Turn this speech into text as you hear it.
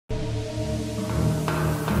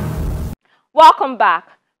Welcome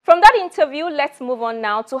back. From that interview, let's move on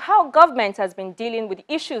now to how government has been dealing with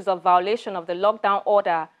issues of violation of the lockdown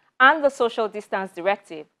order and the social distance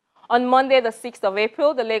directive. On Monday, the 6th of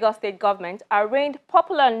April, the Lagos State government arraigned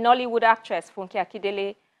popular Nollywood actress Funke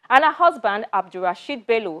Akindele and her husband Abdulrasheed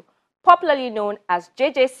Bello, popularly known as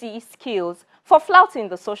JJC Skills, for flouting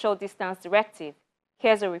the social distance directive.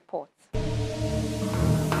 Here's a report.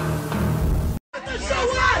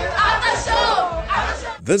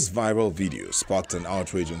 This viral video sparked an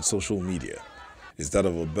outrage on social media. It's that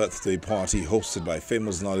of a birthday party hosted by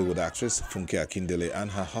famous Nollywood actress Funke Akindele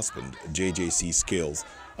and her husband JJC Skills,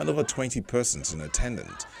 and over 20 persons in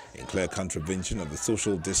attendance, in clear contravention of the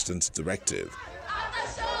social distance directive.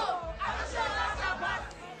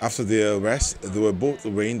 After their arrest, they were both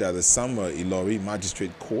arraigned at the Summer Ilori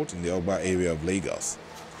Magistrate Court in the Ogba area of Lagos.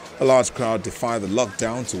 A large crowd defied the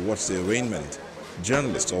lockdown to watch the arraignment.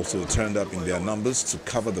 Journalists also turned up in their numbers to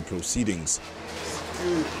cover the proceedings.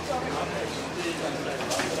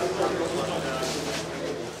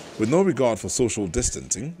 With no regard for social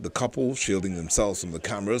distancing, the couple, shielding themselves from the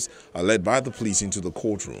cameras, are led by the police into the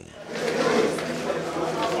courtroom.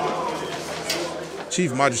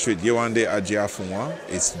 Chief Magistrate Yewande Ajiafunwa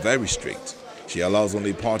is very strict. She allows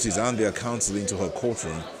only parties and their counsel into her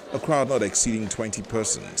courtroom, a crowd not exceeding 20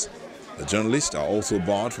 persons. The journalists are also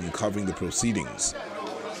barred from covering the proceedings.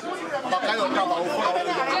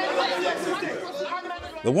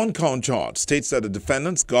 The one-count charge states that the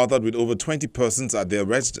defendants gathered with over 20 persons at their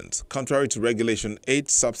residence, contrary to Regulation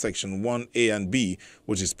 8, subsection 1A and B,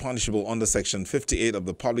 which is punishable under Section 58 of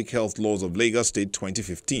the Public Health Laws of Lagos State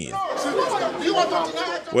 2015.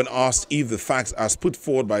 When asked if the facts as put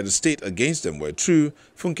forward by the state against them were true,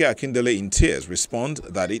 Funke Akindele in tears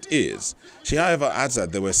responded that it is. She, however, adds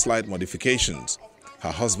that there were slight modifications.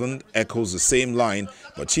 Her husband echoes the same line,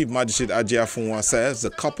 but Chief Magistrate Ajiafunwa says the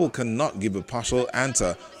couple cannot give a partial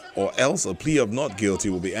answer, or else a plea of not guilty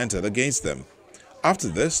will be entered against them. After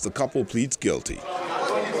this, the couple pleads guilty.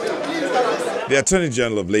 The Attorney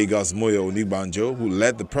General of Lagos, Moyo Onibanjo, who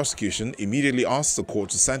led the prosecution, immediately asked the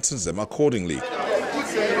court to sentence them accordingly.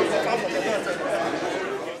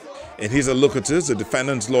 In his allocators, the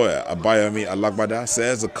defendant's lawyer, Abayomi Alagbada,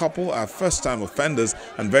 says the couple are first-time offenders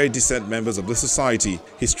and very decent members of the society.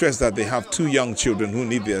 He stressed that they have two young children who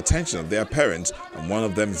need the attention of their parents, and one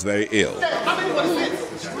of them is very ill.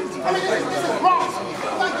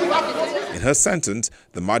 In her sentence,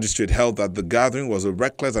 the magistrate held that the gathering was a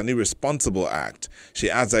reckless and irresponsible act. She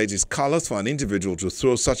adds that it is callous for an individual to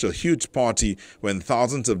throw such a huge party when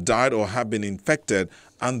thousands have died or have been infected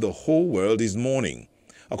and the whole world is mourning.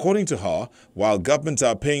 According to her, while governments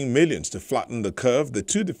are paying millions to flatten the curve, the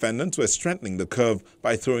two defendants were strengthening the curve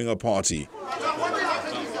by throwing a party.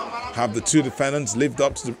 Have the two defendants lived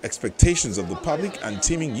up to the expectations of the public and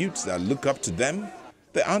teeming youths that look up to them?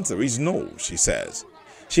 The answer is no, she says.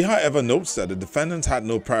 She, however, notes that the defendants had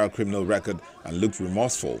no prior criminal record and looked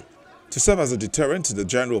remorseful. To serve as a deterrent to the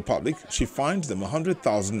general public, she fined them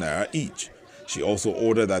 100,000 naira each. She also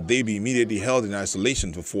ordered that they be immediately held in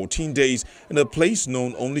isolation for 14 days in a place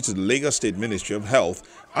known only to the Lagos State Ministry of Health,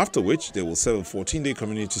 after which they will serve a 14-day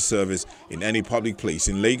community service in any public place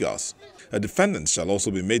in Lagos. The defendants shall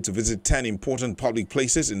also be made to visit 10 important public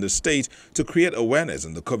places in the state to create awareness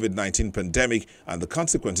on the COVID-19 pandemic and the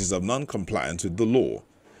consequences of non-compliance with the law.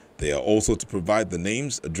 They are also to provide the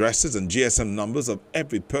names, addresses and GSM numbers of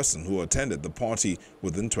every person who attended the party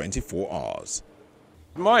within 24 hours.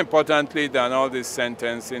 More importantly than all this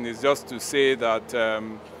sentencing is just to say that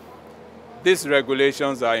these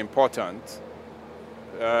regulations are important.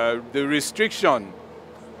 The restriction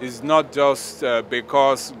is not just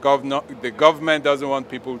because the government doesn't want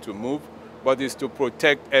people to move, but it's to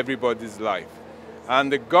protect everybody's life.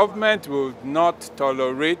 And the government will not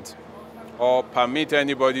tolerate or permit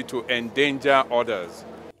anybody to endanger others.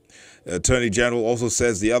 The Attorney General also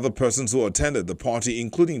says the other persons who attended the party,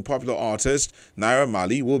 including popular artist Naira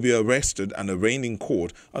Marley, will be arrested and arraigned in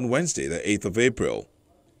court on Wednesday, the 8th of April.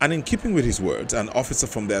 And in keeping with his words, an officer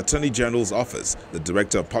from the Attorney General's office, the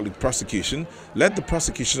Director of Public Prosecution, led the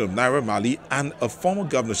prosecution of Naira Marley and a former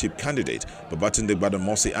governorship candidate, Babatunde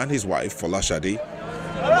Gbadamosi, and his wife, Folashade.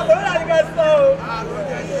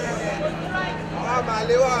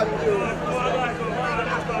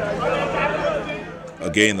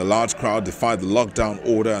 Again, a large crowd defied the lockdown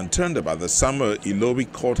order and turned up at the Summer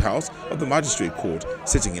Ilori courthouse of the Magistrate Court,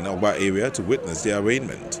 sitting in Ogba area to witness the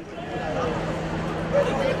arraignment.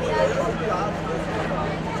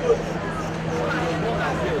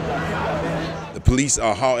 The police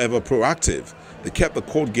are, however, proactive. They kept the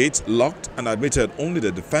court gates locked and admitted only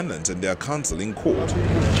the defendants and their counsel in court.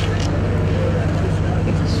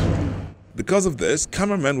 Because of this,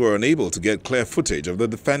 cameramen were unable to get clear footage of the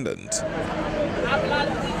defendant.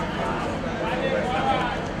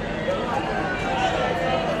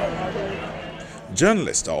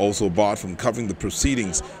 Journalists are also barred from covering the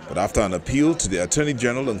proceedings, but after an appeal to the Attorney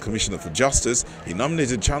General and Commissioner for Justice, he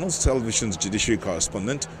nominated Channels Television's judiciary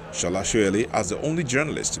correspondent, Shola Shoele, as the only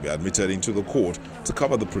journalist to be admitted into the court to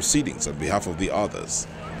cover the proceedings on behalf of the others.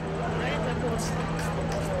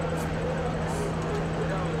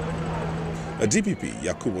 A DPP,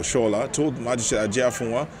 Yakubu Shola, told Magistrate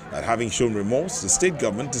Ajiafunwa that having shown remorse, the state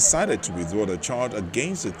government decided to withdraw the charge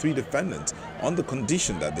against the 3 defendants on the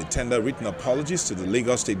condition that they tender written apologies to the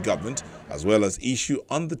Lagos state government as well as issue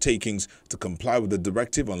undertakings to comply with the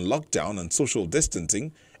directive on lockdown and social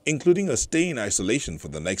distancing, including a stay in isolation for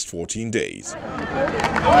the next 14 days. Hey,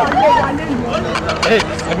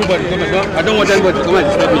 everybody, come on. I don't want anybody to come and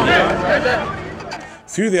disturb me.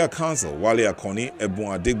 Through their counsel, Wale Akoni,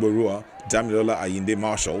 Ebun Adegborua, Damilola Ayinde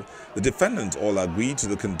Marshall, the defendants all agreed to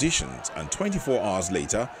the conditions, and 24 hours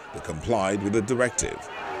later, they complied with the directive.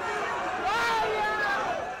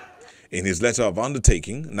 In his letter of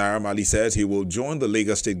undertaking, Naira Marley says he will join the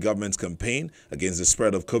Lagos state government's campaign against the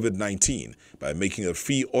spread of COVID-19 by making a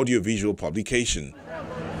free audiovisual publication.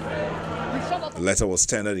 The letter was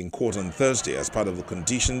tendered in court on Thursday as part of the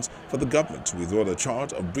conditions for the government to withdraw the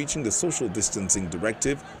charge of breaching the social distancing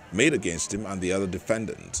directive made against him and the other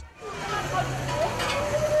defendant.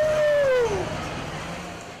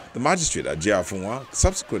 The magistrate at Ajiafunwa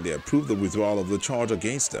subsequently approved the withdrawal of the charge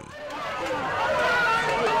against them.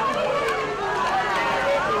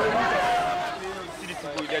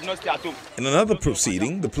 In another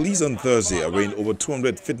proceeding, the police on Thursday arraigned over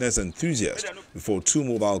 200 fitness enthusiasts before 2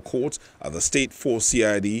 mobile courts at the State Force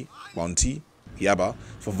CID, Monty, Yaba,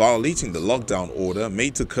 for violating the lockdown order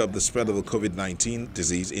made to curb the spread of the COVID-19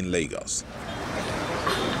 disease in Lagos.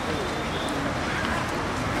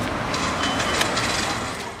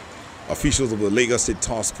 Officials of the Lagos State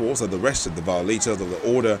Task Force had arrested the violators of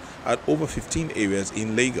the order at over 15 areas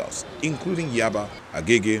in Lagos, including Yaba,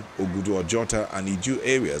 Agege, Ogudu Ojota and Iju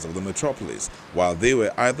areas of the metropolis, while they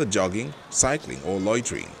were either jogging, cycling or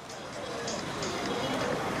loitering.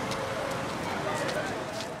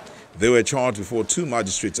 They were charged before 2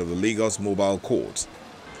 magistrates of the Lagos Mobile Court.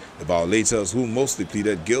 The violators, who mostly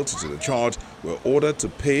pleaded guilty to the charge, were ordered to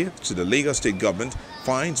pay to the Lagos State government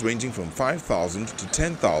fines ranging from 5,000 to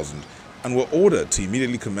 10,000 and were ordered to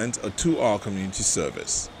immediately commence a 2-hour community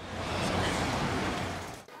service.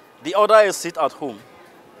 The order is sit at home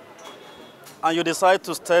and you decide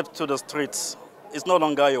to step to the streets. It's no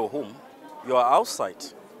longer your home, you are outside.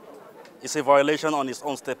 It's a violation on its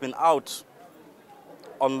own stepping out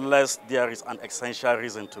unless there is an essential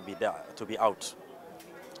reason to be there, to be out.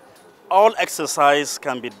 All exercise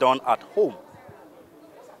can be done at home.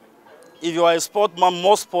 If you are a sportsman,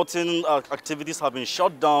 most sporting activities have been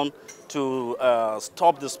shut down to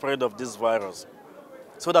stop the spread of this virus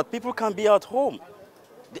so that people can be at home.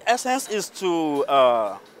 The essence is to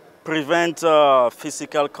prevent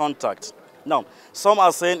physical contact. Now, some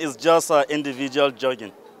are saying it's just individual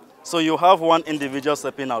jogging. So you have one individual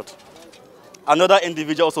stepping out, another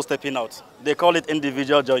individual also stepping out. They call it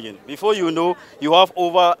individual jogging. Before you know, you have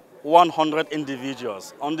over 100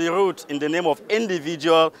 individuals on the route in the name of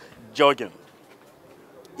individual jogging.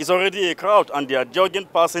 It's already a crowd and they are jogging,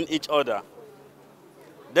 passing each other.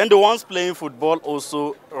 Then the ones playing football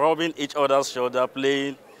also rubbing each other's shoulder,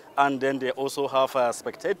 playing, and then they also have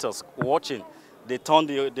spectators watching. They turn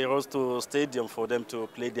the roads to stadium for them to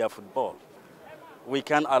play their football. We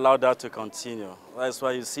can't allow that to continue. That's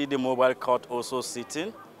why you see the mobile court also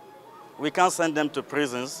sitting. We can't send them to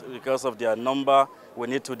prisons because of their number. We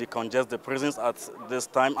need to decongest the prisons at this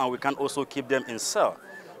time, and we can also keep them in cell.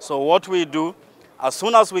 So what we do, as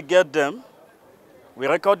soon as we get them, we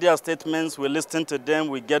record their statements, we listen to them,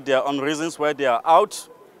 we get their own reasons why they are out,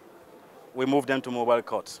 we move them to mobile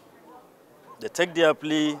court. They take their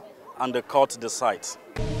plea, and the court decides.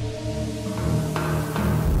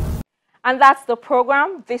 And that's the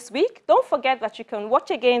program this week. Don't forget that you can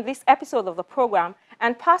watch again this episode of the program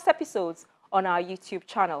and past episodes on our YouTube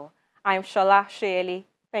channel. I'm Shola Shoele.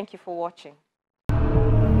 Thank you for watching.